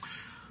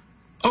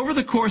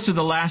Over the course of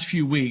the last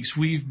few weeks,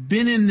 we've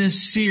been in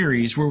this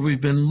series where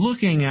we've been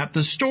looking at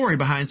the story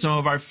behind some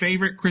of our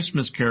favorite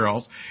Christmas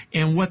carols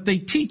and what they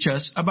teach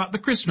us about the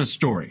Christmas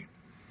story.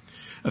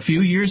 A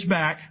few years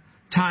back,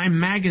 Time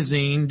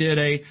magazine did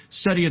a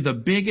study of the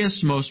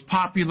biggest, most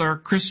popular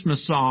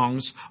Christmas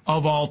songs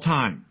of all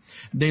time.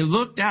 They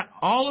looked at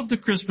all of the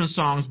Christmas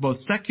songs,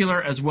 both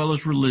secular as well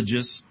as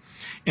religious,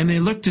 and they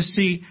looked to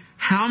see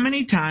how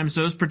many times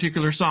those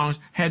particular songs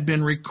had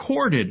been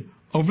recorded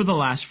over the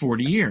last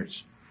 40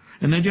 years.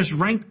 And they just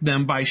ranked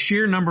them by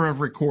sheer number of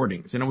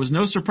recordings. And it was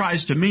no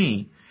surprise to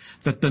me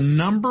that the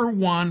number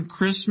one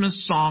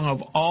Christmas song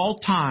of all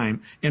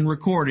time in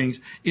recordings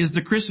is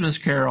the Christmas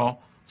carol,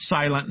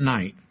 Silent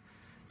Night.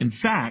 In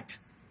fact,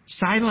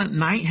 Silent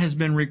Night has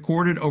been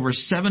recorded over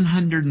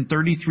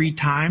 733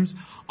 times,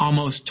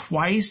 almost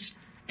twice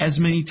as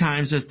many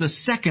times as the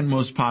second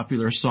most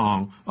popular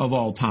song of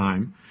all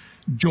time,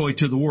 Joy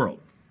to the World.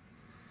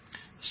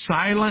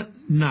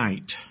 Silent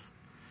Night.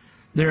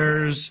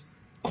 There's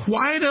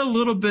quite a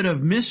little bit of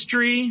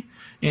mystery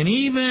and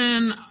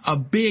even a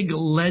big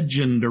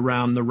legend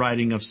around the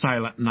writing of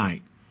Silent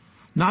Night,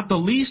 not the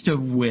least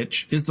of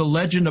which is the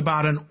legend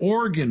about an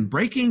organ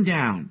breaking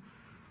down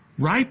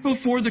right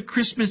before the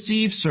Christmas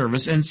Eve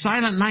service and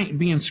Silent Night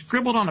being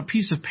scribbled on a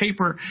piece of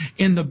paper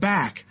in the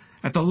back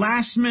at the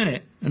last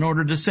minute in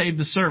order to save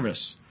the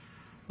service.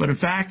 But in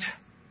fact,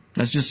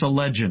 that's just a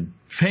legend.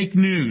 Fake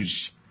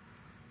news.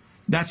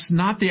 That's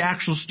not the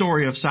actual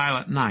story of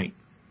Silent Night.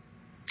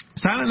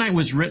 Silent Night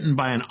was written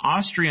by an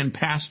Austrian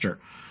pastor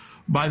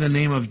by the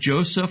name of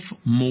Joseph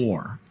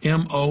Mohr,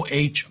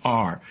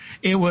 M-O-H-R.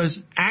 It was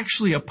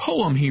actually a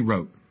poem he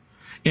wrote,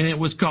 and it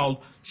was called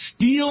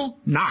Stille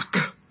Nacht,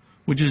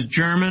 which is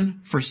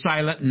German for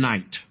Silent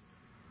Night.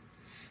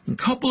 A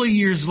couple of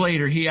years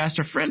later, he asked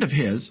a friend of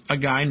his, a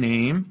guy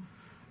named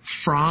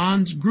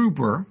Franz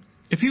Gruber,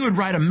 if he would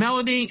write a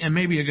melody and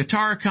maybe a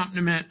guitar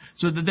accompaniment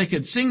so that they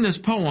could sing this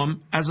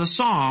poem as a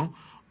song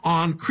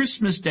on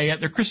Christmas Day at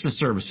their Christmas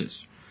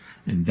services.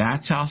 And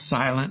that's how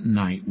Silent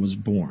Night was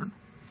born.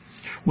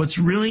 What's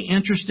really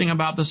interesting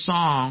about the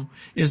song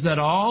is that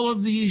all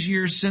of these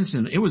years since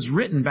then, it was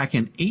written back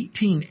in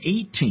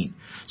 1818.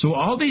 So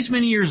all these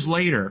many years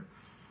later,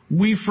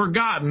 we've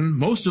forgotten,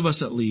 most of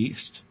us at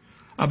least,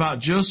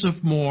 about Joseph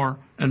Mohr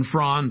and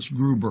Franz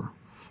Gruber.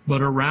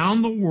 But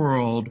around the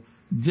world,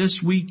 this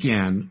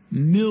weekend,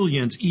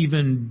 millions,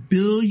 even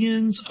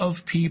billions of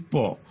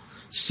people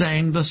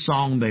sang the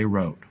song they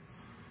wrote,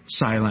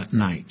 Silent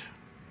Night.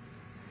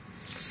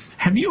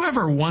 Have you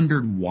ever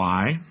wondered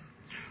why?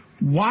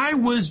 Why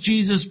was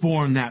Jesus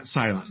born that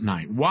silent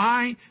night?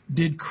 Why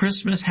did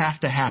Christmas have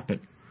to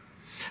happen?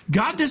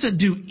 God doesn't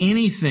do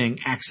anything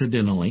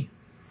accidentally.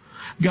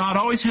 God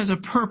always has a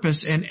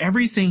purpose in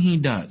everything He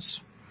does.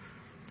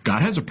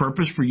 God has a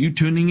purpose for you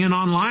tuning in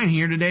online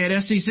here today at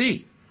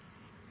SCC.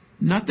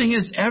 Nothing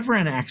is ever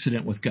an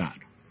accident with God.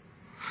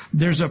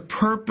 There's a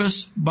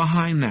purpose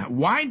behind that.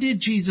 Why did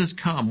Jesus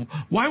come?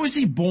 Why was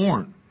He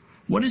born?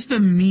 What is the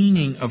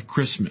meaning of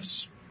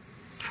Christmas?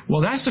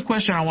 Well, that's the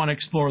question I want to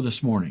explore this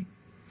morning.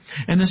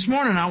 And this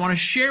morning I want to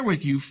share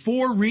with you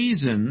 4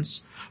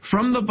 reasons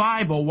from the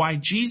Bible why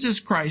Jesus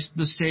Christ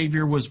the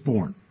Savior was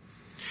born.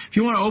 If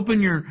you want to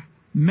open your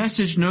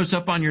message notes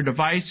up on your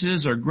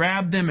devices or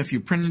grab them if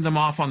you printed them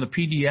off on the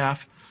PDF,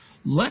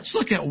 let's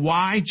look at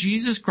why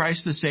Jesus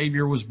Christ the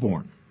Savior was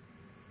born.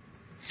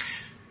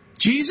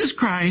 Jesus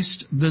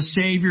Christ the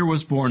Savior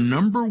was born,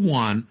 number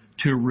 1,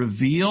 to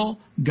reveal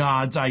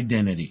God's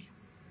identity.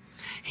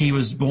 He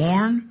was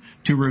born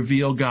to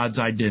reveal God's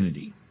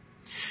identity.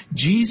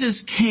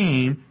 Jesus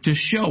came to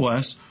show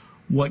us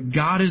what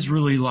God is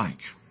really like.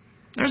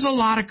 There's a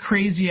lot of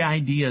crazy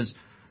ideas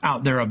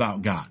out there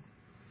about God.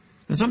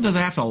 And sometimes I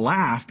have to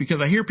laugh because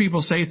I hear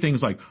people say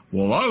things like,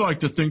 well, I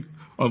like to think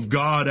of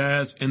God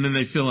as, and then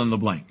they fill in the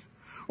blank.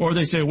 Or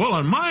they say, well,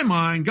 in my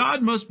mind,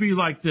 God must be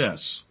like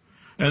this.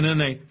 And then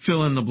they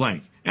fill in the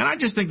blank. And I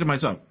just think to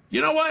myself, you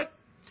know what?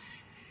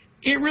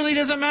 It really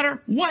doesn't matter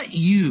what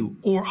you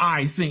or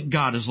I think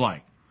God is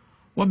like.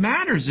 What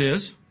matters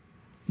is,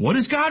 what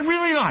is God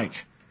really like?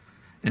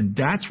 And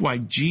that's why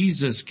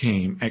Jesus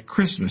came at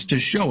Christmas, to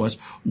show us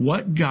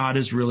what God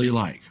is really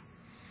like.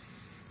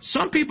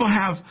 Some people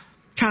have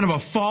kind of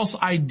a false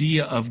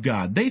idea of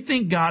God. They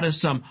think God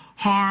is some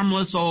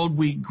harmless old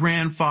weak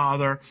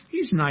grandfather.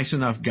 He's a nice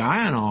enough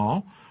guy and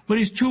all, but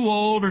he's too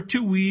old or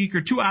too weak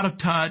or too out of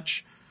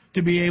touch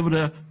to be able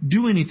to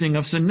do anything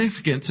of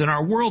significance in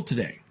our world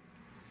today.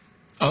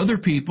 Other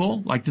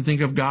people like to think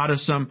of God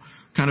as some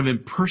kind of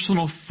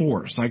impersonal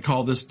force. I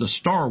call this the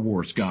Star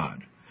Wars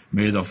God.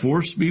 May the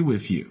force be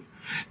with you.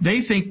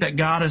 They think that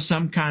God is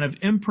some kind of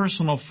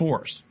impersonal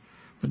force.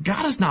 But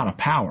God is not a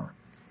power.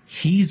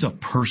 He's a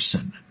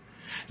person.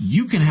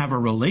 You can have a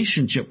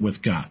relationship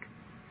with God.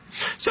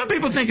 Some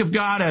people think of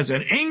God as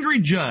an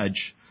angry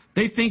judge.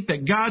 They think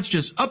that God's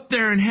just up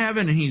there in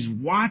heaven and He's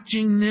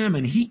watching them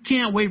and He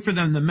can't wait for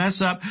them to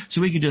mess up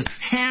so He can just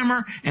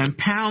hammer and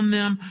pound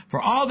them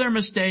for all their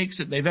mistakes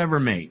that they've ever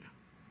made.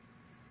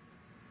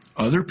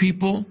 Other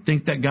people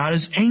think that God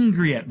is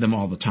angry at them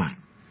all the time.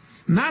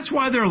 And that's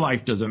why their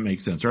life doesn't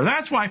make sense. Or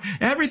that's why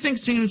everything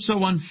seems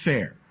so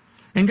unfair.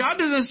 And God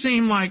doesn't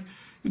seem like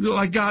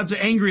God's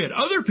angry at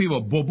other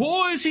people. But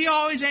boy, is he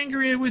always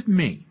angry with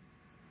me.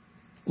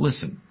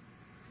 Listen,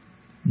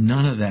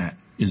 none of that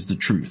is the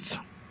truth.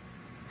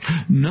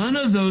 None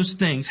of those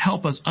things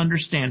help us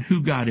understand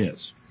who God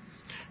is.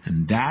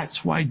 And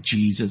that's why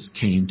Jesus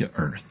came to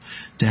earth,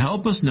 to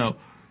help us know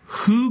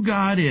who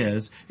God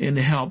is and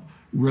to help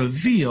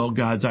reveal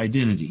God's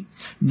identity.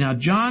 Now,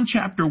 John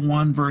chapter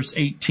 1, verse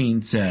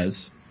 18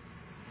 says,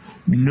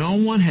 "No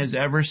one has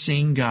ever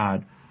seen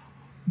God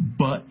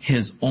but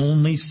his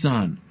only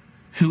Son,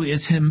 who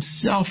is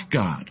himself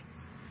God,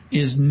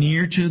 is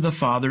near to the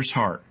Father's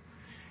heart.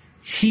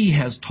 He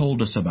has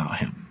told us about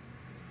him."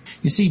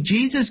 You see,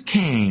 Jesus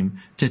came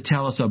to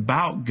tell us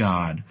about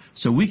God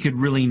so we could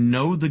really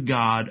know the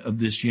God of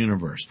this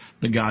universe,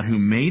 the God who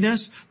made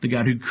us, the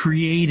God who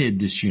created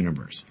this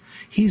universe.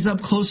 He's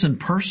up close and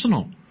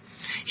personal.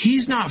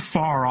 He's not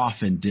far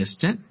off and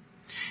distant.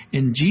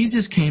 And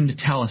Jesus came to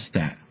tell us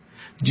that.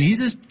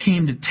 Jesus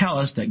came to tell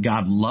us that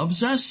God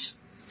loves us.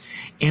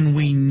 And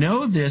we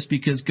know this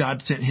because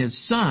God sent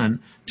his Son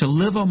to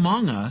live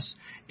among us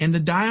and to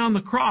die on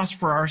the cross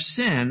for our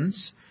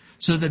sins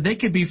so that they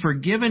could be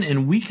forgiven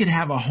and we could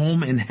have a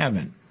home in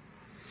heaven.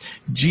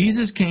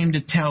 Jesus came to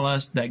tell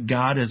us that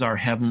God is our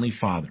Heavenly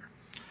Father.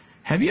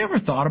 Have you ever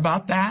thought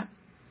about that?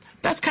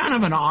 That's kind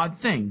of an odd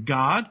thing.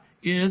 God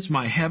is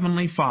my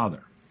Heavenly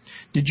Father.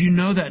 Did you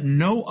know that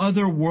no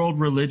other world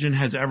religion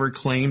has ever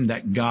claimed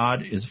that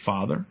God is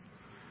Father?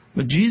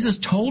 But Jesus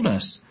told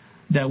us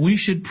that we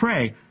should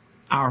pray,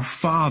 "Our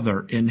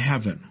Father in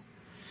heaven."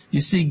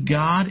 You see,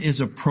 God is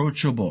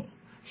approachable.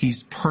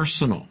 He's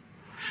personal.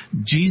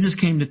 Jesus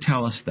came to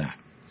tell us that.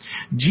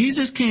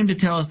 Jesus came to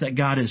tell us that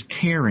God is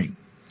caring,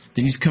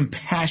 that he's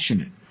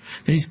compassionate,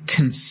 that he's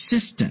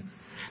consistent,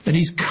 that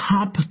he's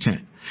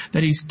competent,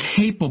 that he's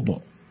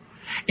capable.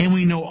 And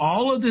we know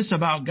all of this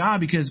about God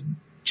because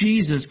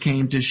Jesus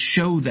came to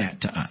show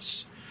that to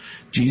us.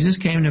 Jesus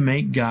came to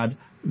make God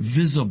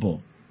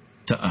visible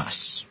to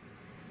us.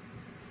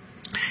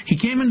 He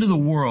came into the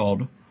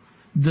world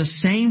the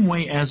same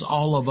way as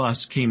all of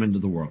us came into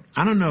the world.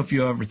 I don't know if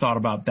you ever thought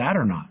about that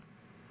or not,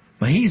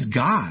 but he's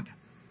God.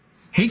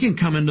 He can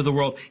come into the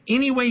world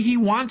any way he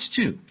wants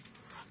to.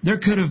 There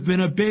could have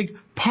been a big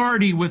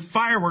party with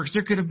fireworks.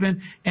 There could have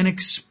been an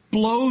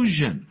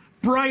explosion,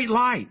 bright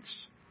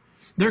lights.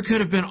 There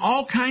could have been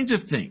all kinds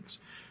of things.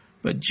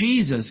 But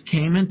Jesus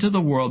came into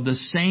the world the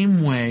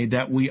same way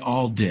that we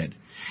all did.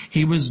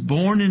 He was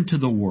born into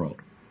the world.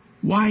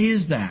 Why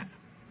is that?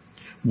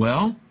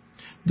 Well,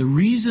 the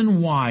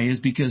reason why is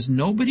because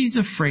nobody's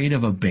afraid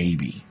of a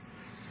baby.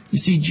 You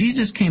see,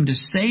 Jesus came to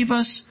save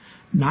us,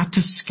 not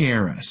to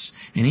scare us.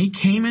 And he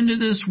came into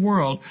this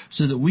world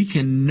so that we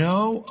can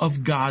know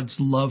of God's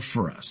love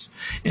for us.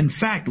 In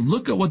fact,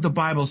 look at what the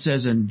Bible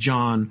says in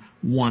John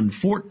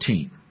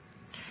 1:14.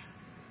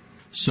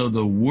 "So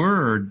the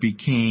Word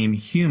became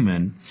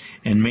human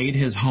and made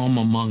his home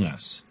among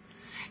us.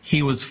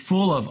 He was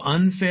full of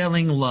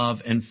unfailing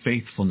love and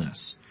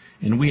faithfulness.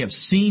 And we have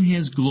seen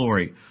his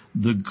glory,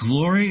 the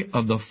glory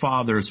of the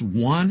Father's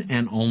one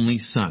and only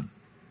Son."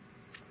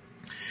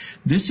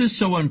 This is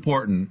so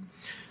important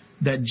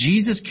that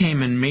Jesus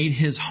came and made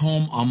his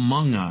home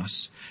among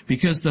us,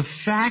 because the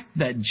fact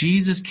that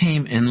Jesus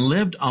came and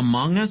lived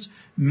among us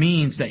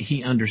means that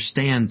he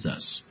understands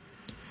us.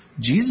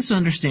 Jesus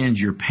understands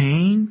your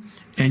pain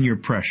and your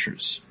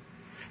pressures.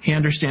 He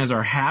understands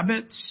our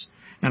habits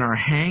and our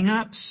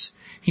hang-ups.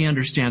 He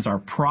understands our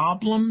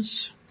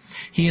problems.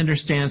 He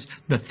understands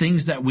the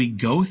things that we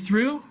go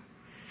through.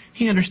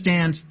 He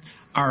understands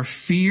our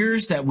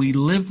fears that we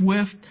live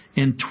with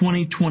in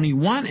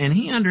 2021, and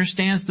he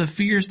understands the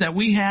fears that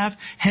we have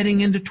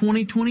heading into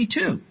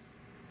 2022.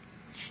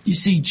 You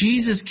see,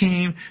 Jesus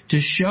came to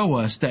show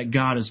us that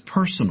God is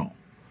personal,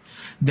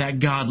 that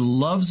God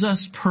loves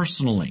us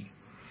personally,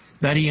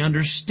 that he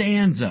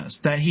understands us,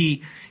 that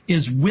he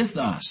is with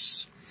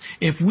us.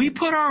 If we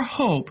put our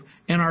hope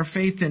and our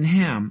faith in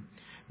him,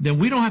 then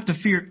we don't have to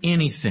fear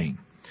anything,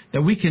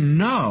 that we can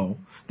know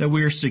that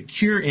we are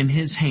secure in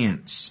his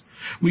hands.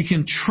 We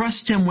can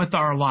trust him with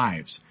our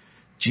lives.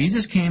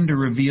 Jesus came to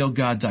reveal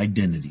God's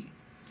identity.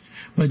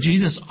 But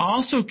Jesus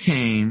also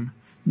came,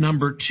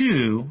 number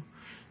 2,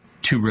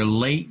 to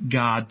relate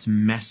God's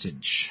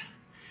message.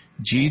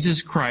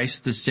 Jesus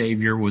Christ, the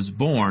Savior, was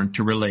born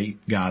to relate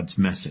God's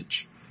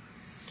message.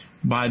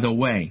 By the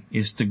way,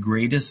 it's the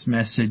greatest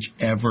message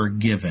ever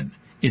given.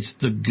 It's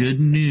the good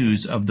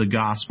news of the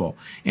gospel.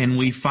 And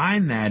we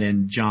find that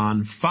in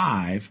John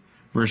 5,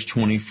 verse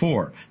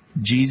 24.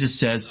 Jesus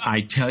says,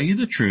 "I tell you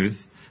the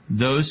truth,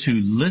 those who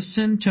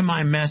listen to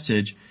my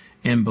message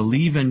and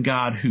believe in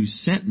God who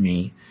sent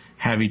me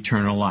have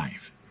eternal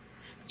life."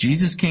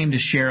 Jesus came to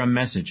share a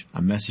message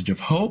of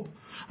hope,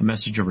 a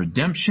message of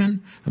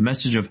redemption, a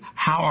message of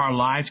how our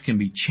lives can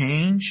be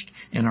changed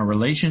and our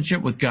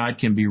relationship with God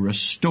can be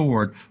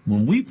restored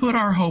when we put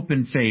our hope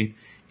and faith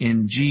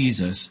in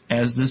Jesus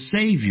as the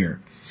Savior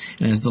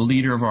and as the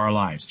leader of our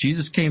lives.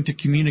 Jesus came to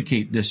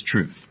communicate this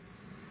truth.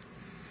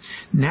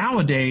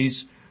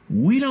 Nowadays,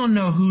 we don't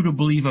know who to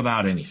believe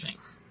about anything.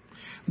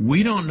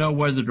 We don't know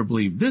whether to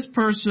believe this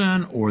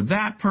person or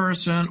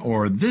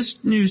this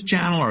news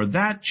channel or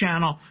that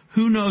channel.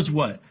 Who knows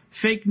what?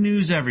 Fake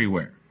news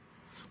everywhere.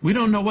 We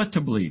don't know what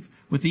to believe.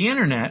 With the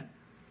internet,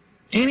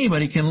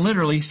 anybody can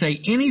literally say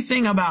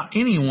anything about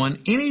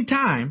anyone,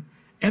 anytime,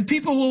 and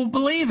people will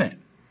believe it.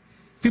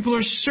 People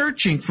are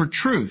searching for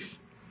truth.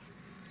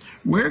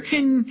 Where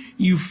can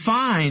you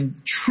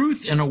find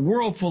truth in a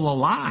world full of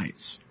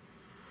lies?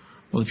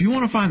 Well, if you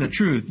want to find the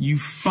truth, you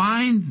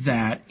find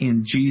that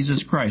in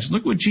Jesus Christ.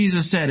 Look what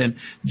Jesus said in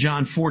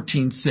John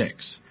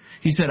 14:6.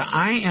 He said,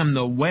 I am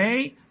the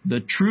way, the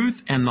truth,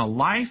 and the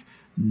life.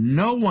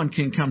 No one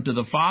can come to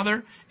the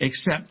Father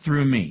except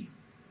through me.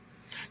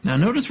 Now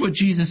notice what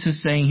Jesus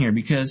is saying here,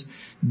 because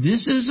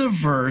this is a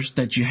verse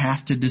that you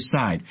have to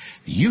decide.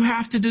 You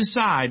have to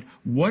decide,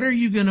 what are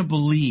you going to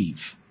believe?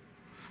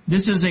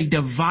 This is a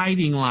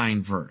dividing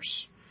line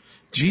verse.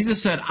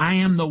 Jesus said, I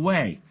am the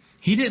way.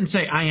 He didn't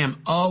say, I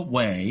am a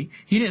way.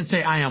 He didn't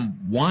say, I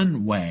am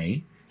one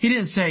way. He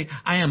didn't say,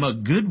 I am a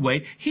good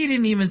way. He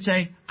didn't even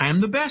say, I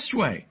am the best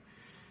way.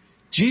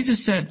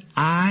 Jesus said,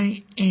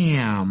 I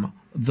am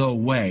the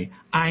way.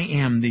 I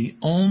am the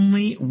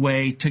only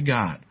way to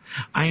God.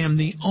 I am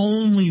the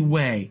only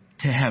way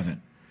to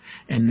heaven.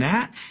 And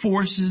that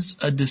forces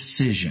a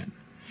decision.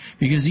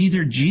 Because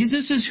either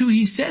Jesus is who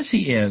he says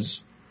he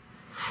is,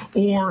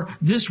 or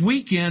this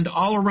weekend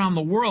all around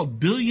the world,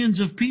 billions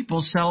of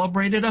people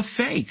celebrated a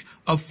fake,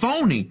 a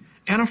phony,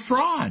 and a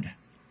fraud.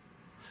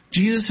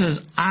 Jesus says,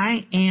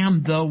 I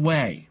am the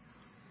way.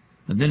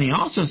 But then he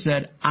also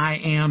said, I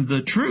am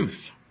the truth.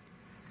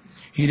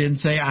 He didn't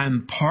say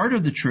I'm part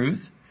of the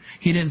truth.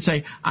 He didn't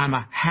say I'm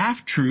a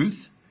half-truth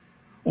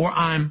or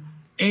I'm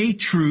a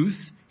truth.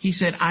 He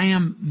said I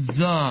am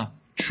the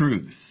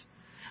truth.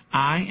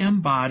 I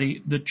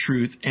embody the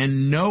truth,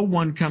 and no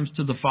one comes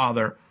to the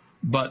Father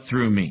but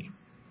through me.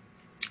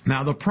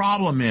 Now the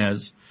problem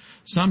is,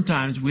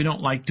 sometimes we don't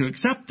like to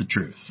accept the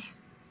truth.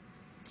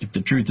 If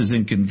the truth is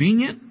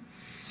inconvenient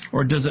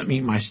or doesn't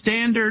meet my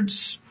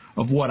standards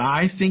of what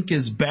I think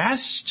is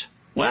best,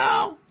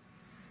 well,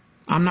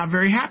 I'm not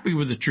very happy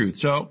with the truth.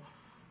 So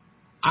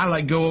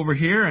I go over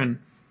here and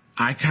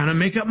I kind of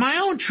make up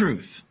my own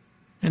truth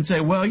and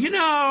say, well,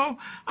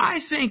 I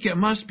think it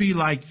must be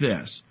like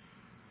this.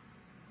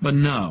 But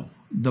no,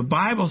 the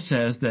Bible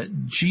says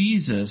that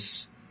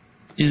Jesus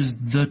is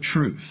the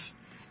truth.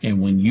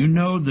 And when you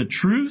know the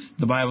truth,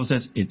 the Bible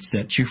says it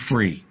sets you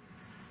free.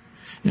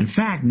 In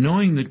fact,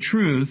 knowing the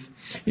truth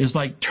is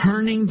like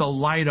turning the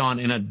light on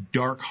in a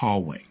dark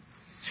hallway.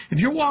 If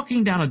you're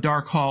walking down a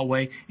dark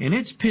hallway and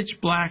it's pitch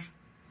black,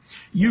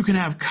 you can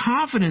have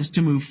confidence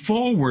to move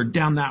forward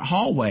down that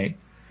hallway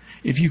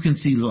if you can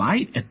see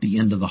light at the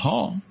end of the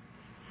hall.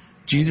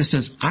 Jesus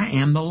says, I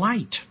am the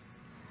light.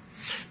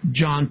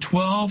 John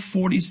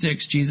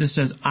 12:46, Jesus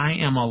says, I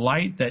am a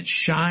light that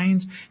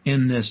shines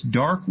in this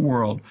dark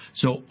world,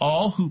 so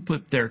all who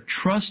put their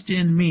trust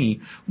in me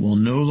will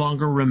no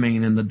longer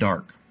remain in the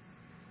dark.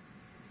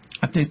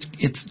 I think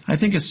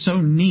it's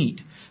so neat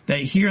that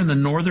here in the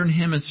Northern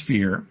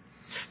Hemisphere,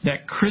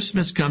 that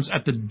Christmas comes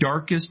at the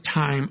darkest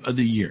time of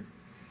the year.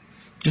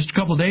 Just a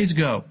couple days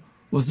ago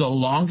was the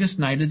longest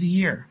night of the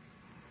year.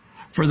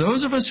 For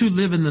those of us who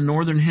live in the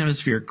Northern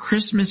Hemisphere,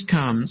 Christmas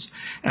comes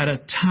at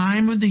a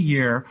time of the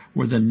year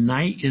where the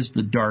night is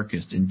the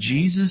darkest. And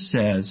Jesus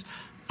says,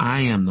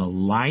 I am the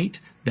light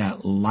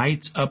that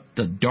lights up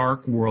the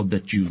dark world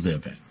that you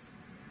live in.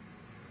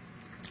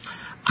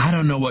 I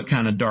don't know what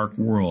kind of dark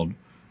world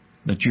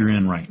that you're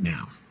in right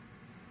now.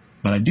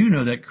 But I do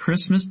know that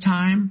Christmas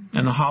time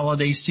and the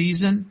holiday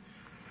season,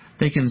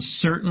 they can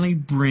certainly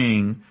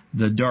bring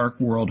the dark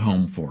world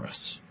home for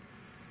us.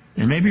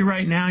 And maybe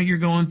right now you're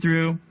going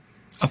through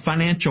a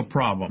financial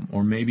problem,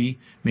 or maybe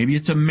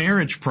it's a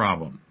marriage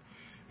problem.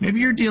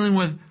 Maybe you're dealing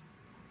with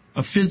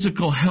a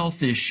physical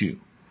health issue,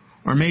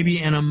 or maybe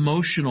an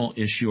emotional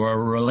issue or a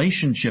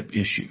relationship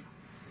issue.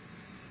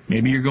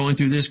 Maybe you're going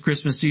through this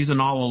Christmas season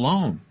all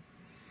alone.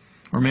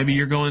 Or maybe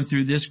you're going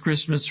through this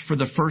Christmas for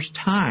the first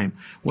time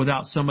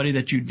without somebody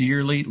that you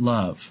dearly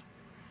love.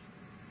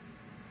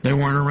 They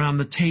weren't around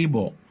the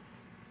table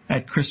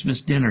at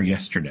Christmas dinner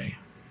yesterday.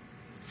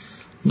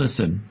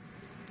 Listen,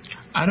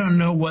 I don't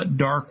know what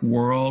dark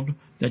world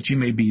that you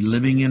may be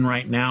living in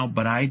right now,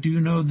 but I do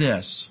know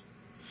this.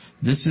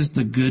 This is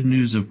the good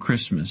news of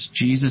Christmas.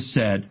 Jesus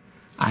said,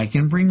 I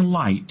can bring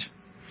light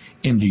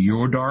into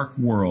your dark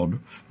world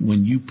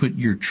when you put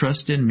your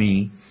trust in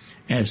me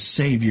as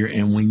Savior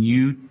and when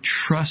you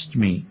trust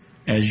me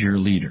as your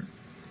leader.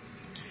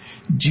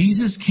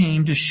 Jesus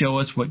came to show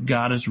us what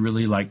God is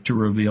really like, to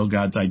reveal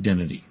God's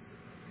identity.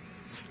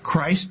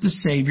 Christ the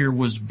Savior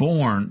was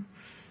born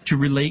to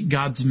relate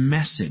God's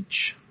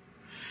message.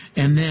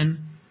 And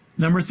then,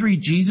 number 3,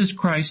 Jesus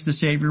Christ the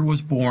Savior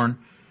was born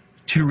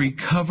to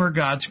recover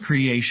God's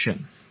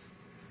creation.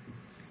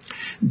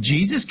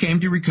 Jesus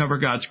came to recover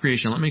God's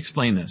creation. Let me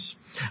explain this.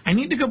 I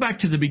need to go back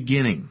to the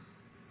beginning,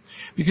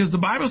 because the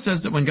Bible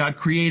says that when God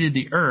created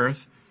the earth,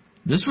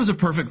 this was a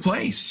perfect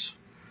place.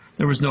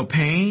 There was no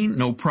pain,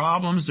 no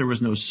problems, there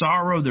was no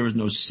sorrow, there was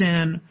no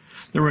sin,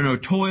 there were no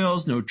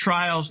toils, no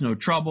trials, no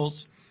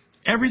troubles.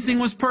 Everything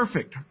was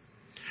perfect.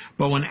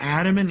 But when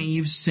Adam and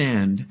Eve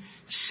sinned,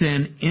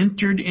 sin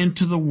entered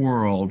into the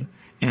world,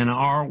 and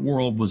our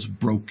world was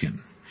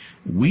broken.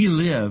 We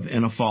live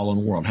in a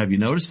fallen world. Have you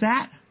noticed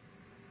that?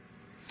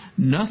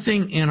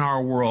 Nothing in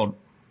our world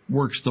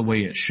works the way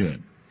it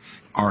should.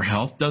 Our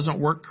health doesn't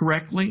work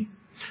correctly.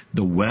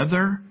 The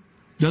weather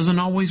doesn't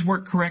always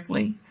work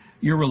correctly.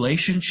 Your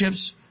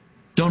relationships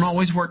don't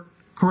always work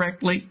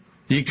correctly.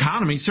 The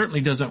economy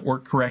certainly doesn't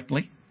work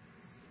correctly.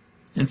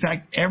 In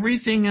fact,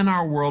 everything in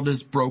our world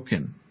is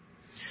broken.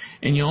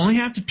 And you only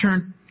have to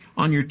turn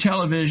on your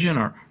television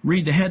or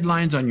read the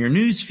headlines on your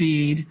news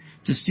feed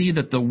to see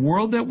that the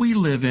world that we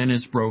live in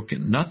is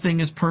broken. Nothing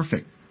is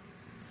perfect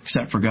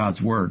except for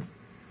God's Word.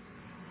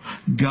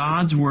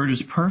 God's Word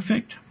is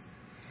perfect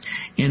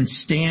and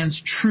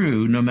stands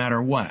true no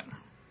matter what.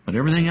 But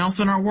everything else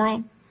in our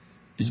world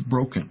is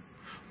broken.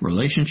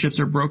 Relationships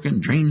are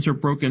broken, dreams are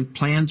broken,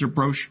 plans are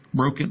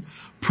broken,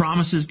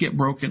 promises get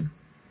broken.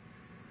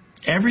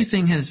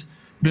 Everything has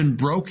been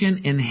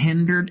broken and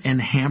hindered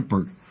and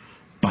hampered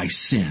by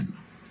sin.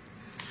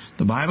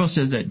 The Bible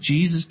says that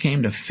Jesus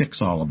came to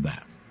fix all of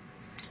that.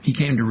 He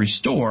came to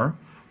restore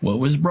what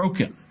was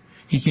broken.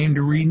 He came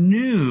to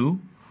renew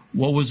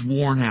what was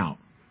worn out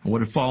and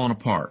what had fallen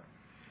apart.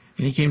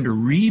 And He came to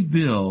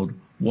rebuild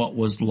what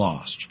was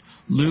lost.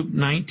 Luke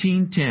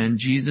 19:10,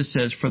 Jesus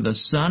says, "For the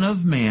Son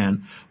of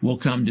Man will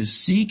come to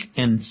seek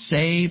and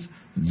save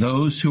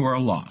those who are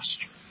lost."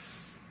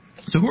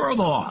 So who are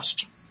the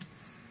lost?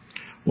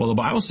 Well, the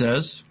Bible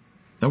says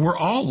that we're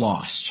all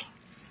lost.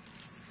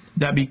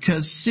 That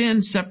because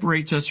sin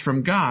separates us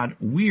from God,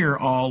 we're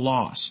all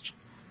lost.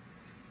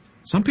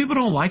 Some people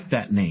don't like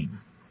that name.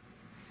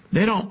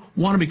 They don't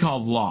want to be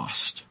called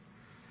lost.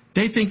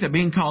 They think that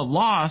being called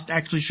lost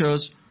actually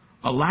shows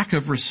a lack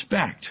of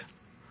respect.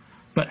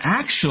 But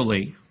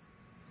actually,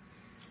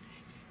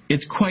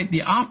 it's quite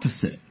the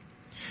opposite.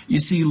 You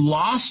see,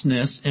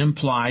 lostness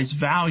implies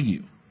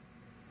value.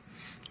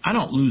 I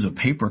don't lose a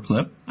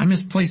paperclip. I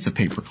misplace a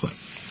paperclip.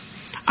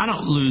 I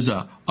don't lose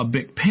a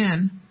Bic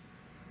pen.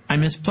 I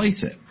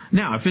misplace it.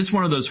 Now, if it's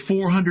one of those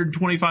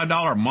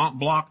 $425 Mont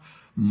Blanc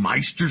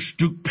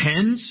Meisterstück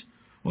pens,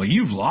 well,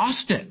 you've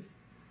lost it.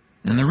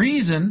 And the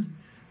reason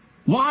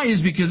why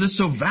is because it's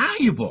so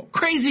valuable.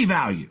 Crazy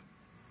value.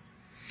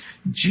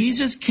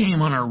 Jesus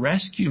came on a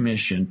rescue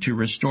mission to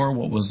restore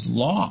what was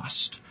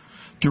lost,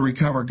 to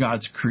recover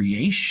God's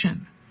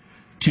creation,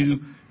 to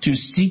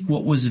seek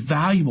what was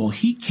valuable.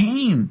 He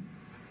came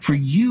for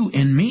you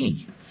and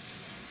me.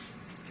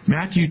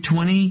 Matthew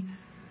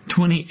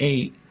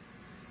 20:28,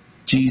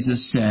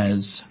 Jesus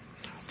says,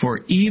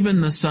 "For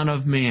even the Son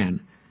of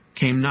Man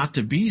came not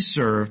to be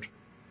served,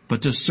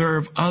 but to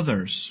serve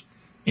others,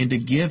 and to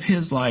give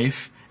His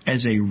life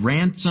as a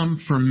ransom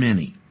for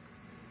many."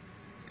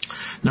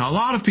 Now, a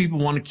lot of people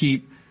want to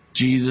keep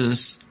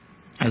Jesus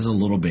as a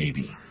little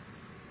baby.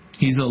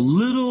 He's a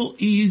little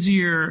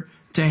easier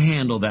to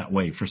handle that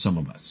way for some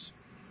of us.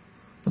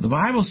 But the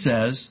Bible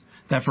says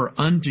that for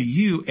unto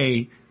you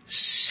a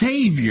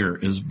Savior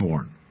is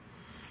born.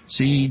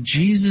 See,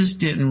 Jesus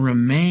didn't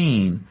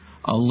remain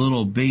a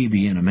little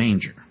baby in a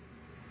manger.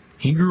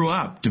 He grew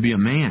up to be a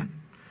man.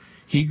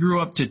 He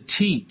grew up to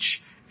teach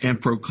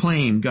and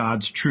proclaim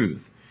God's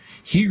truth.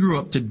 He grew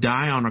up to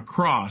die on a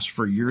cross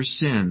for your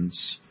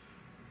sins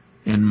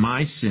and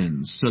my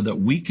sins so that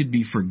we could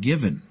be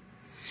forgiven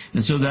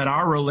and so that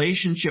our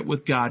relationship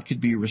with God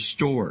could be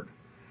restored.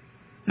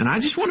 And I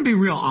just want to be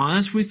real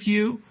honest with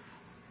you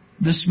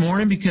this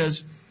morning,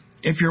 because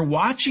if you're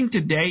watching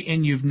today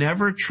and you've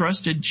never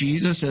trusted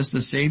Jesus as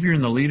the Savior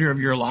and the leader of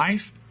your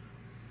life,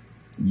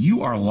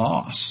 you are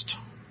lost.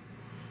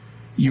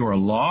 You are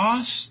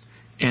lost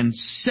and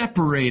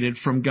separated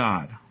from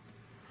God.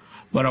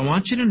 But I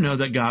want you to know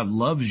that God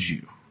loves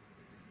you.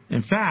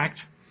 In fact,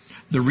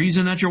 the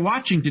reason that you're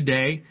watching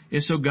today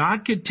is so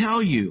God could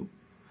tell you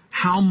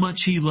how much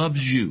He loves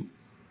you,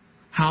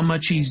 how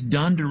much He's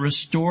done to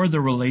restore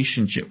the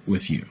relationship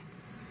with you.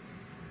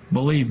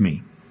 Believe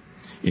me,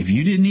 if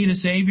you didn't need a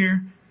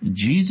Savior,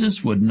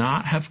 Jesus would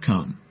not have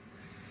come.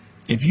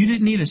 If you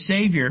didn't need a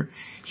Savior,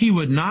 He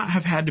would not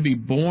have had to be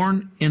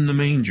born in the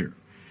manger.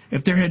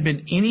 If there had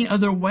been any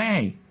other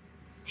way,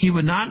 He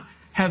would not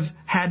have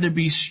had to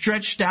be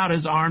stretched out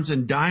His arms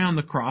and die on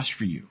the cross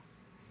for you.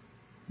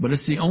 But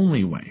it's the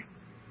only way.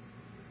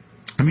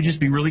 Let me just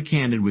be really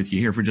candid with you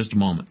here for just a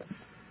moment.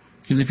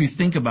 Because if you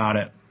think about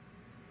it,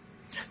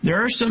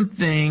 there are some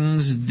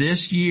things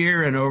this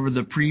year and over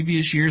the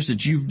previous years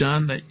that you've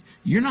done that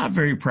you're not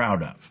very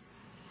proud of.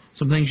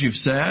 Some things you've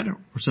said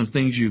or some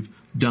things you've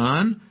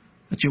done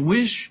that you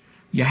wish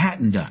you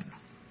hadn't done.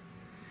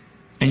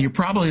 And you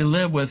probably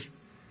live with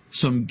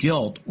some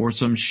guilt or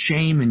some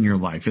shame in your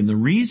life. And the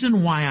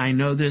reason why I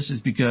know this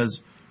is because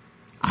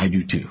I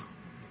do too.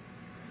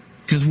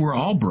 Because we're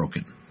all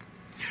broken.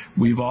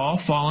 We've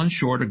all fallen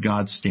short of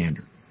God's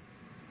standard.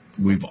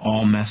 We've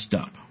all messed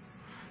up.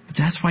 But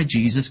that's why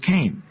Jesus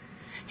came.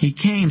 He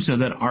came so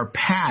that our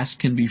past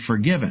can be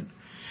forgiven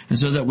and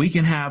so that we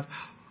can have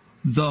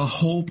the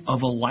hope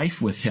of a life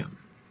with Him.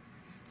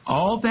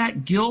 All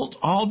that guilt,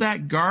 all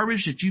that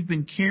garbage that you've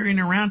been carrying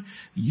around,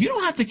 you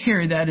don't have to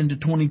carry that into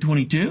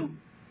 2022.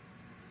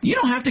 You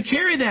don't have to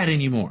carry that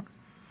anymore.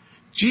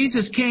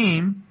 Jesus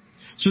came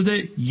so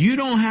that you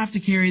don't have to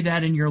carry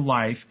that in your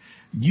life.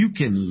 You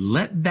can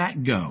let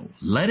that go.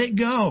 Let it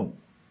go.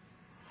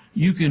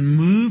 You can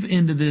move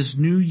into this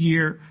new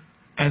year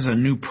as a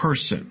new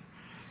person.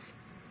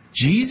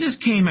 Jesus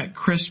came at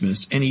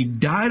Christmas and He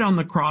died on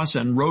the cross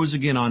and rose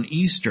again on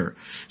Easter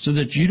so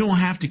that you don't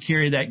have to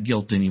carry that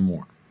guilt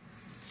anymore.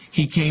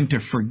 He came to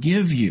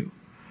forgive you,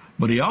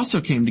 but He also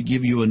came to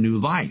give you a new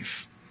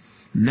life.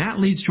 And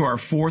that leads to our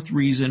fourth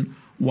reason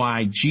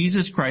why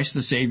Jesus Christ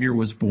the Savior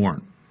was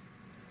born.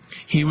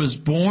 He was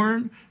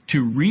born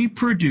to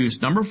reproduce,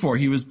 number 4,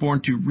 He was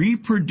born to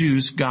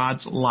reproduce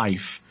God's life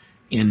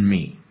in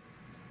me.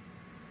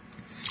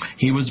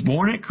 He was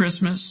born at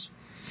Christmas.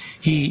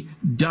 He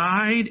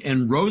died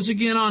and rose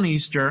again on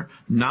Easter,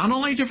 not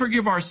only to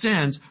forgive our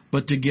sins,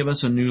 but to give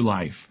us a new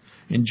life.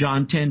 In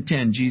John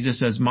 10:10, Jesus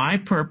says, "My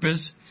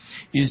purpose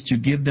is to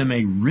give them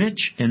a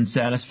rich and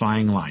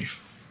satisfying life."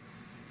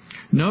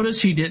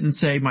 Notice He didn't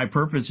say, "My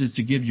purpose is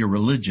to give you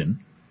religion."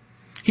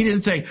 He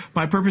didn't say,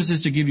 "My purpose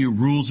is to give you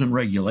rules and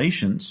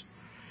regulations."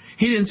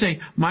 He didn't say,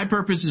 "My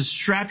purpose is to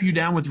strap you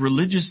down with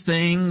religious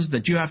things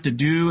that you have to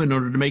do in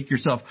order to make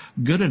yourself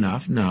good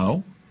enough."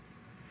 No.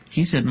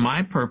 He said,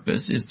 "My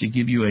purpose is to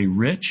give you a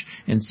rich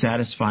and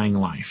satisfying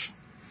life."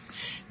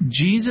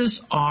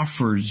 Jesus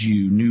offers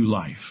you new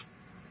life,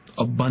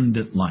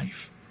 abundant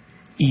life,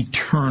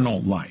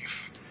 eternal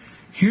life.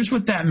 Here's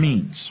what that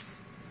means.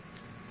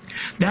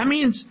 That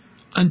means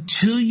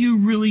until you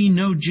really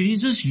know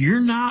Jesus,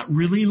 you're not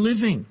really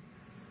living.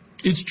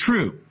 It's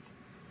true.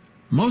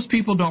 Most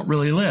people don't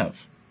really live.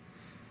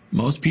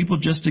 Most people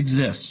just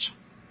exist.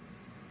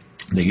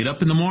 They get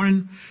up in the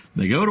morning,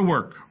 they go to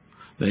work,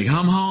 they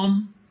come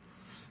home,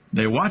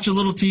 they watch a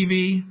little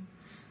TV,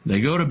 they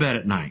go to bed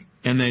at night,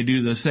 and they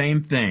do the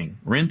same thing.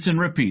 Rinse and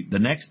repeat. The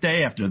next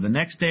day after the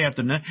next day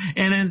after the next.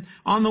 And then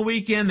on the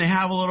weekend, they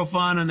have a little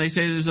fun, and they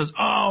say to themselves,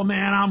 "Oh,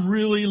 man, I'm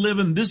really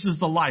living. This is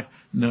the life."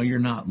 No, you're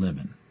not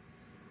living.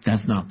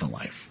 That's not the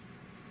life.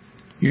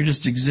 You're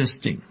just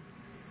existing.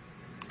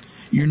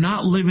 You're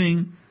not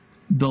living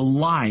the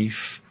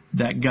life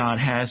that God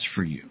has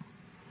for you.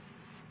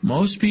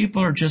 Most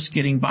people are just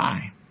getting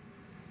by.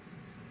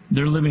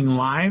 They're living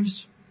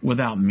lives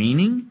without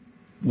meaning,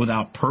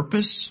 without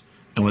purpose,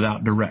 and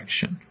without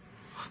direction.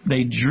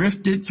 They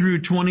drifted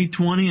through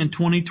 2020 and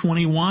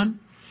 2021,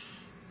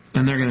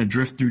 and they're going to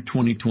drift through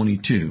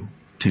 2022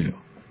 too.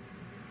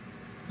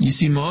 You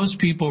see, most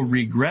people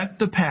regret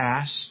the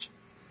past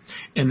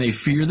and they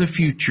fear the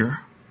future,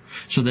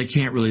 so they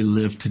can't really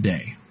live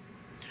today.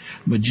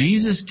 But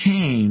Jesus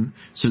came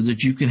so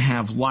that you can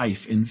have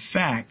life. In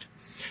fact,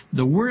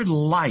 the word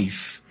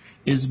life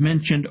is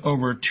mentioned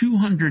over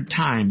 200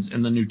 times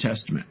in the New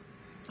Testament.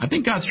 I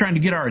think God's trying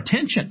to get our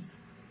attention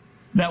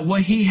that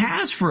what He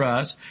has for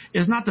us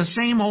is not the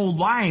same old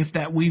life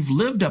that we've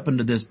lived up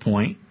until this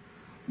point,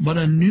 but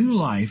a new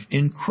life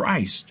in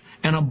Christ,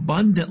 an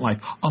abundant life,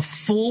 a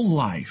full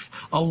life,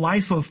 a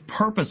life of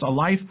purpose, a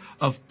life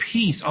of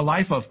peace, a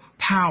life of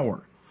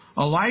power,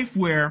 a life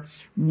where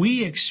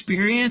we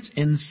experience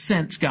and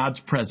sense God's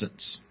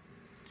presence.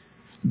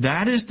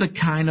 That is the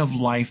kind of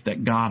life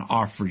that God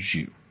offers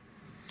you.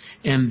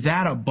 And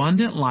that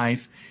abundant life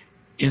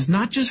is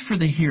not just for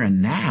the here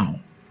and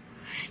now.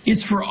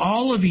 It's for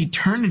all of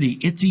eternity.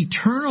 It's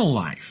eternal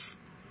life.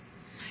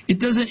 It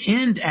doesn't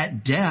end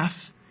at death.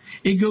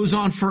 It goes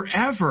on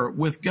forever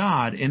with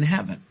God in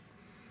heaven.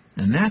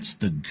 And that's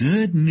the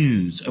good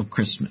news of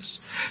Christmas.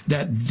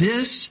 That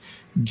this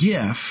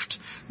gift,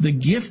 the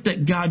gift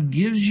that God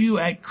gives you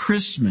at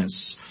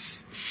Christmas,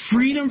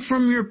 freedom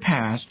from your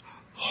past,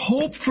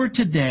 hope for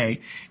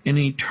today, an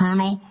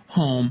eternal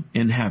home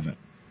in heaven.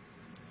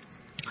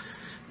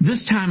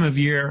 This time of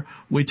year,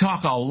 we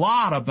talk a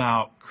lot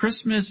about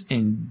Christmas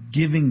and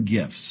giving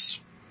gifts.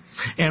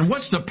 And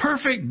what's the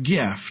perfect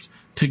gift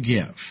to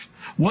give?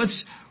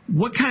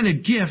 What kind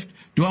of gift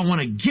do I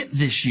want to get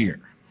this year?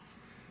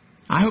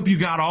 I hope you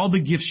got all the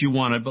gifts you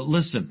wanted, but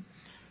listen,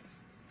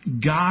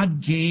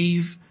 God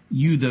gave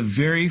you the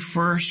very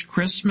first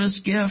Christmas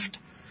gift.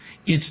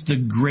 It's the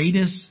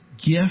greatest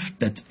gift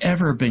that's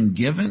ever been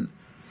given.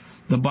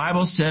 The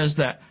Bible says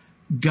that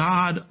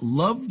God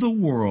loved the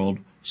world,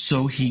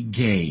 so He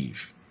gave.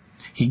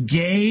 He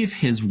gave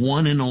His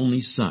one and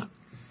only Son.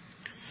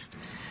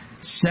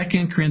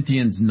 2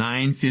 Corinthians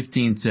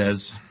 9:15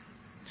 says,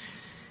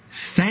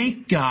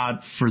 "Thank God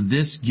for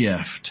this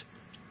gift,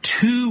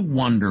 too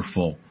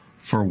wonderful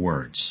for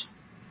words."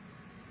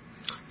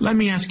 Let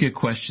me ask you a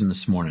question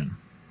this morning.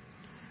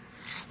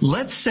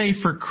 Let's say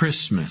for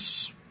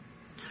Christmas,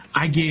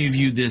 I gave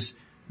you this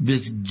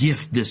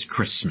gift this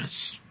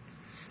Christmas,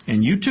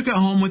 and you took it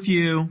home with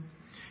you,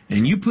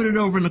 and you put it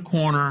over in the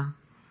corner,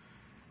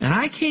 and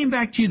I came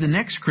back to you the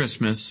next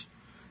Christmas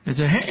and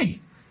said,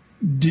 "Hey,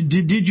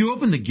 Did you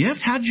open the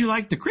gift? How did you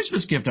like the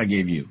Christmas gift I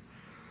gave you?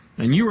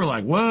 And you were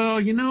like, well,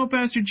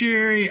 Pastor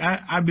Jerry,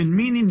 I've been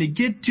meaning to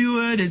get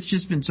to it. It's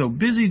just been so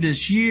busy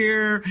this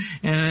year,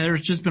 and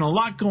there's just been a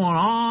lot going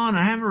on.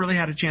 I haven't really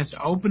had a chance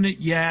to open it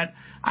yet.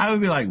 I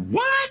would be like,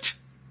 what?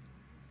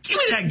 Give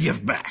me that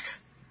gift back.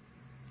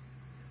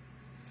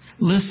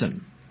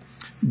 Listen,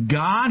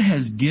 God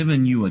has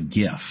given you a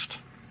gift.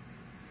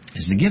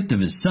 It's the gift of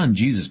His Son,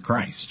 Jesus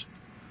Christ.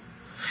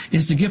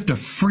 It's the gift of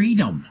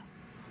freedom,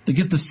 the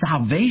gift of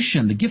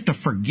salvation, the gift of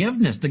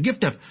forgiveness, the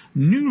gift of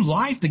new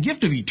life, the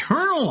gift of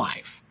eternal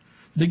life,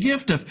 the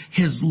gift of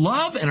His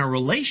love and a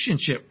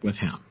relationship with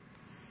Him.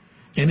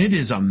 And it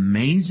is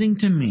amazing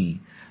to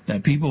me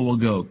that people will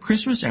go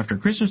Christmas after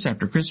Christmas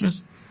after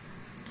Christmas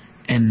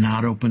and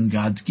not open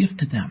God's gift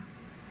to them.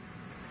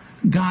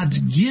 God's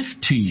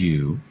gift to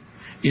you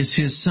is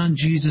His Son,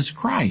 Jesus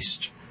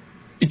Christ.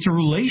 It's a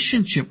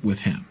relationship with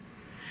Him.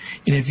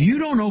 And if you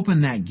don't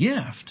open that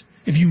gift,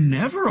 if you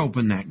never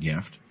open that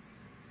gift,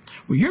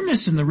 well, you're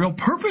missing the real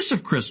purpose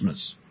of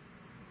Christmas.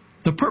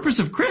 The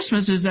purpose of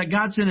Christmas is that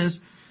God sent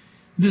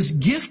this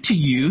gift to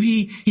you.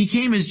 He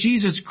came as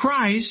Jesus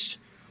Christ,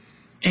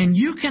 and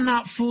you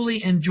cannot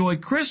fully enjoy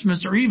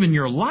Christmas or even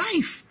your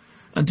life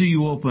until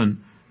you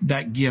open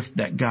that gift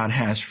that God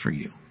has for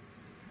you.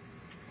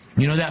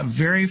 That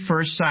very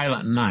first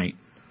silent night,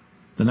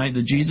 the night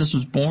that Jesus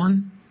was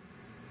born,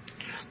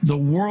 the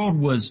world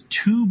was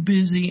too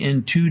busy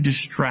and too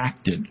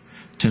distracted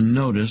to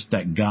notice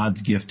that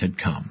God's gift had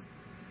come.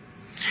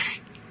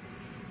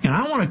 And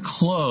I want to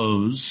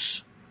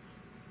close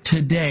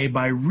today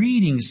by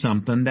reading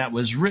something that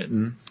was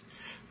written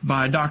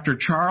by Dr.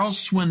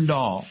 Charles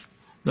Swindoll,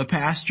 the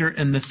pastor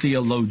and the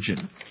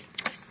theologian.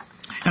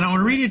 And I want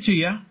to read it to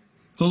you.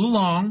 It's a little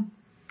long,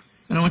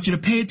 and I want you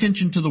to pay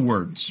attention to the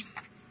words.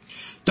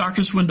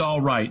 Dr.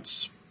 Swindoll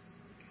writes,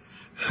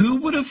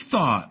 "Who would have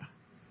thought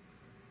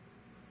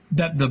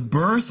that the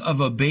birth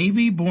of a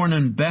baby born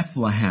in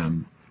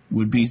Bethlehem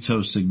would be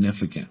so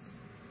significant?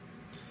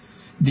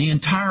 The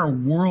entire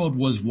world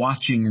was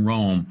watching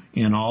Rome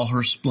in all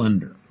her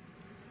splendor.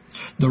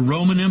 The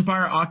Roman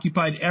Empire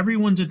occupied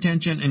everyone's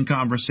attention and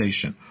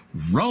conversation.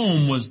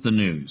 Rome was the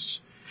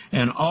news,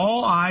 and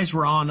all eyes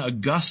were on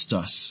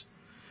Augustus,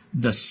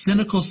 the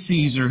cynical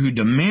Caesar who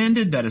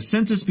demanded that a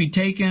census be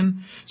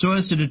taken so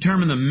as to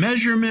determine the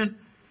measurement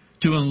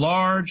to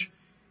enlarge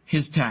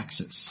his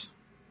taxes.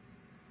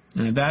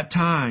 And at that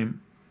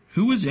time,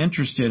 who was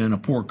interested in a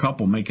poor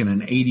couple making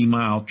an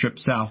 80-mile trip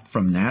south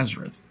from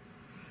Nazareth?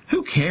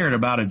 Who cared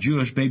about a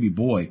Jewish baby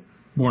boy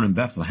born in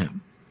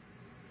Bethlehem?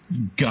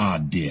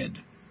 God did."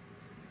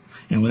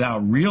 And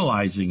without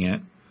realizing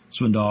it,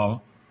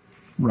 Swindoll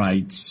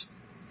writes,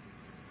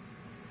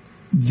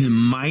 "The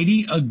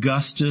mighty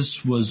Augustus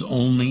was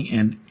only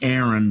an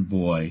errand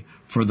boy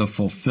for the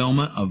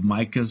fulfillment of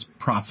Micah's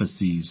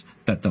prophecies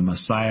that the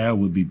Messiah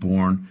would be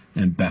born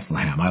in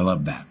Bethlehem." I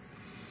love that.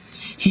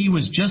 He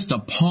was just a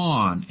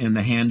pawn in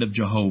the hand of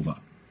Jehovah,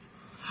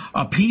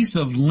 a piece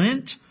of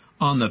lint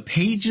on the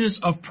pages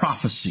of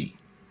prophecy.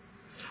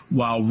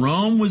 While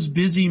Rome was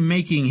busy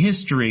making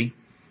history,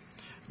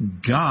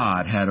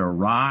 God had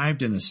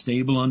arrived in a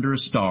stable under a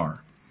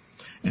star,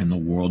 and the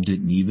world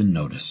didn't even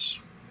notice.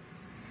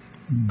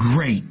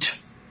 Great.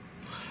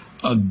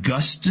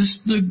 Augustus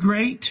the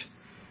Great,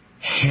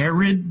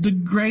 Herod the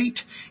Great,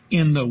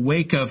 in the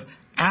wake of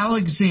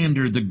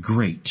Alexander the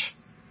Great.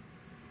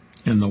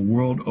 And the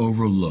world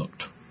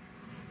overlooked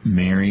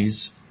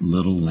Mary's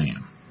little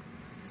lamb.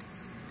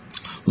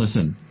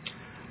 Listen,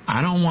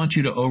 I don't want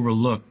you to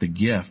overlook the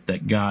gift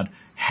that God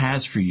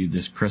has for you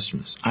this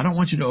Christmas. I don't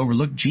want you to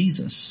overlook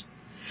Jesus.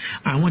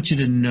 I want you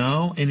to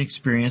know and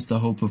experience the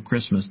hope of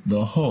Christmas,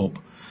 the hope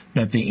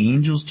that the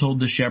angels told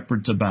the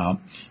shepherds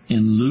about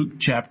in Luke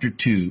chapter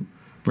 2,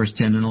 verse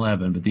 10 and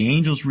 11. But the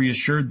angels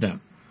reassured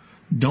them.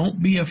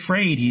 "Don't be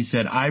afraid," he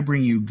said. "I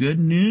bring you good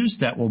news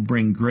that will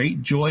bring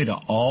great joy to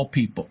all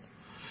people.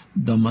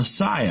 The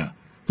Messiah,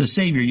 the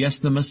Savior, yes,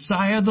 the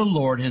Messiah, the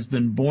Lord, has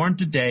been born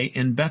today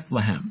in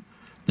Bethlehem,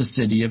 the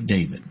city of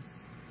David."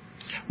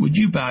 Would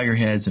you bow your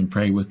heads and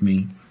pray with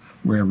me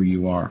wherever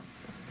you are?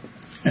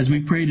 As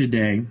we pray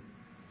today,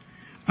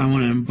 I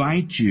want to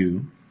invite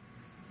you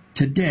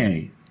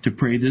today to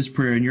pray this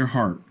prayer in your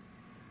heart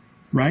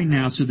right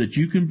now so that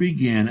you can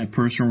begin a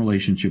personal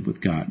relationship with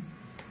God.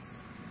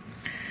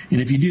 And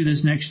if you do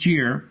this next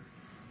year,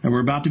 that we're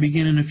about to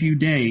begin in a few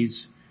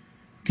days,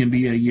 can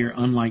be a year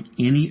unlike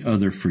any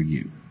other for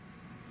you.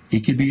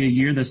 It could be a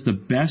year that's the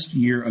best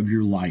year of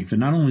your life. And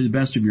not only the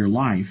best of your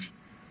life,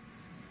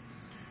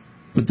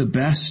 but the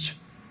best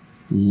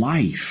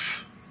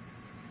life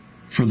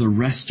for the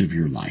rest of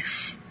your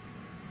life.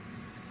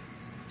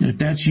 And if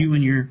that's you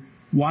and you're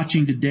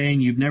watching today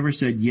and you've never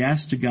said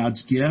yes to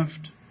God's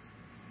gift,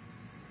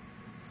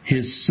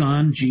 His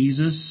Son,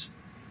 Jesus,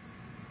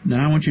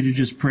 then I want you to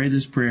just pray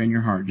this prayer in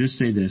your heart. Just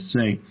say this.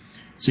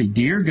 Say,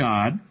 "Dear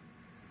God,"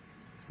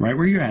 right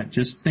where you're at.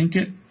 Just think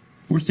it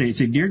or say it.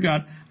 Say, "Dear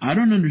God, I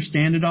don't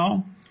understand it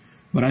all,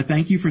 but I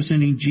thank you for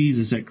sending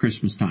Jesus at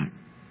Christmas time.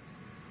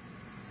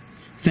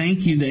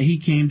 Thank you that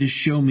He came to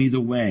show me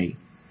the way.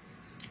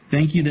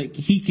 Thank you that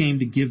He came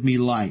to give me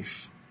life.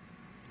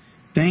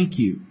 Thank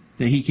you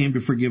that He came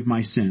to forgive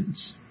my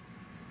sins.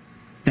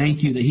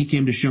 Thank you that He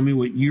came to show me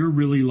what you're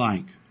really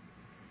like.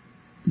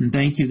 And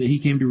thank you that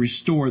He came to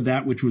restore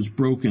that which was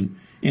broken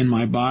in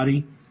my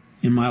body,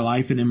 in my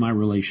life, and in my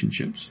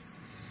relationships.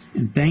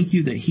 And thank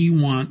you that He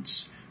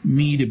wants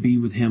me to be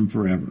with Him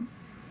forever.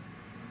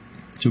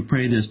 So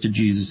pray this to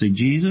Jesus. Say,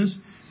 Jesus,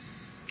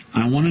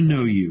 I want to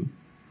know you.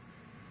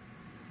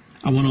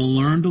 I want to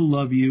learn to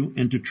love you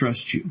and to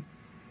trust you.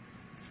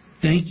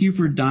 Thank you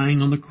for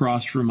dying on the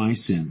cross for my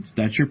sins.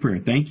 That's your prayer.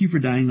 Thank you for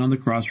dying on the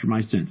cross for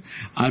my sins.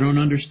 I don't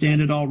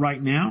understand it all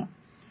right now,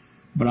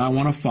 but I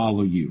want to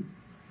follow you.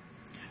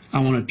 I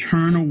want to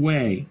turn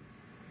away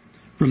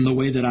from the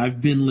way that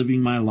I've been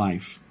living my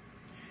life.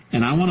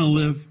 And I want to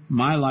live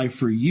my life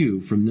for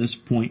you from this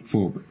point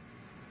forward.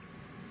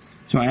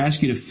 So I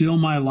ask you to fill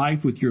my life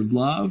with your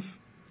love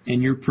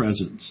and your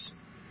presence,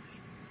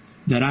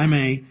 that I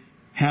may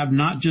have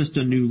not just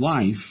a new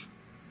life,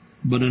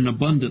 but an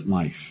abundant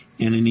life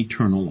and an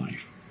eternal life.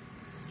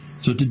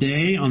 So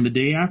today, on the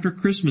day after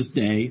Christmas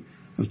Day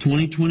of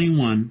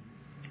 2021,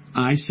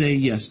 I say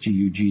yes to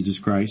you, Jesus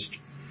Christ.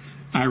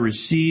 I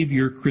receive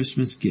your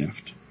Christmas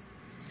gift.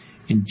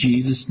 In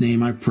Jesus'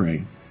 name I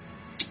pray.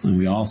 And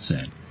we all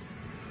said,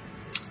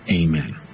 Amen.